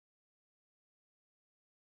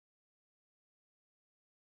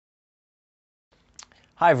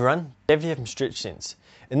Hi everyone, Dev here from StretchSense.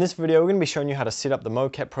 In this video we're going to be showing you how to set up the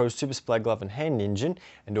MoCap Pro SuperSplay glove and hand engine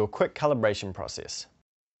and do a quick calibration process.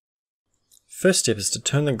 First step is to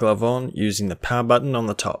turn the glove on using the power button on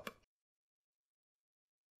the top.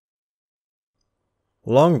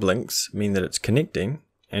 Long blinks mean that it's connecting,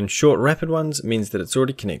 and short rapid ones means that it's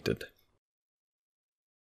already connected.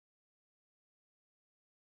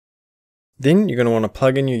 Then you're going to want to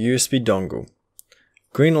plug in your USB dongle.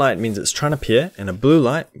 Green light means it's trying to pair, and a blue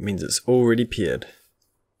light means it's already paired.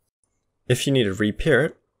 If you need to repair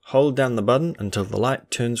it, hold down the button until the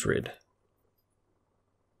light turns red.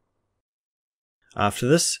 After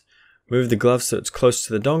this, move the glove so it's close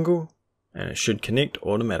to the dongle, and it should connect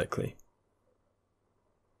automatically.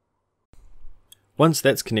 Once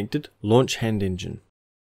that's connected, launch hand engine.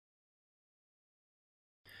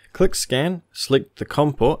 Click scan, select the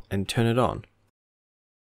COM port and turn it on.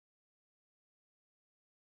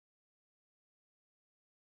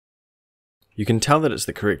 You can tell that it's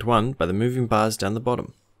the correct one by the moving bars down the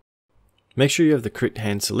bottom. Make sure you have the correct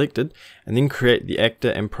hand selected and then create the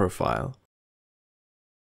actor and profile.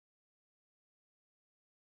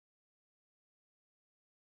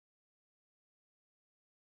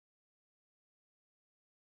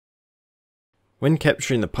 When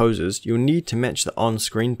capturing the poses, you'll need to match the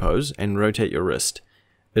on-screen pose and rotate your wrist.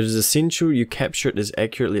 It is essential you capture it as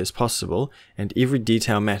accurately as possible, and every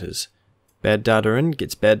detail matters. Bad data in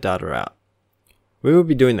gets bad data out. We will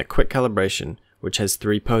be doing the quick calibration, which has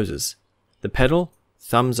 3 poses: the paddle,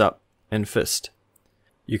 thumbs up, and fist.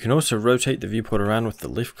 You can also rotate the viewport around with the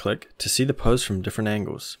left click to see the pose from different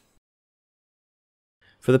angles.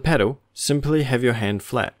 For the paddle, simply have your hand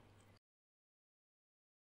flat.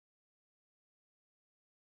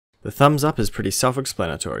 The thumbs up is pretty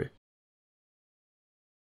self-explanatory.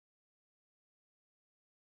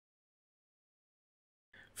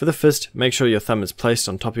 For the fist, make sure your thumb is placed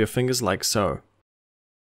on top of your fingers like so.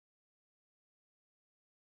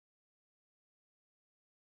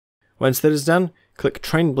 Once that is done, click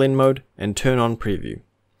Train Blend Mode and turn on Preview.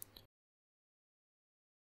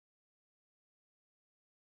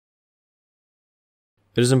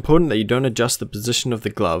 It is important that you don't adjust the position of the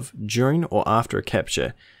glove during or after a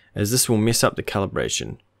capture, as this will mess up the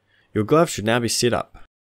calibration. Your glove should now be set up.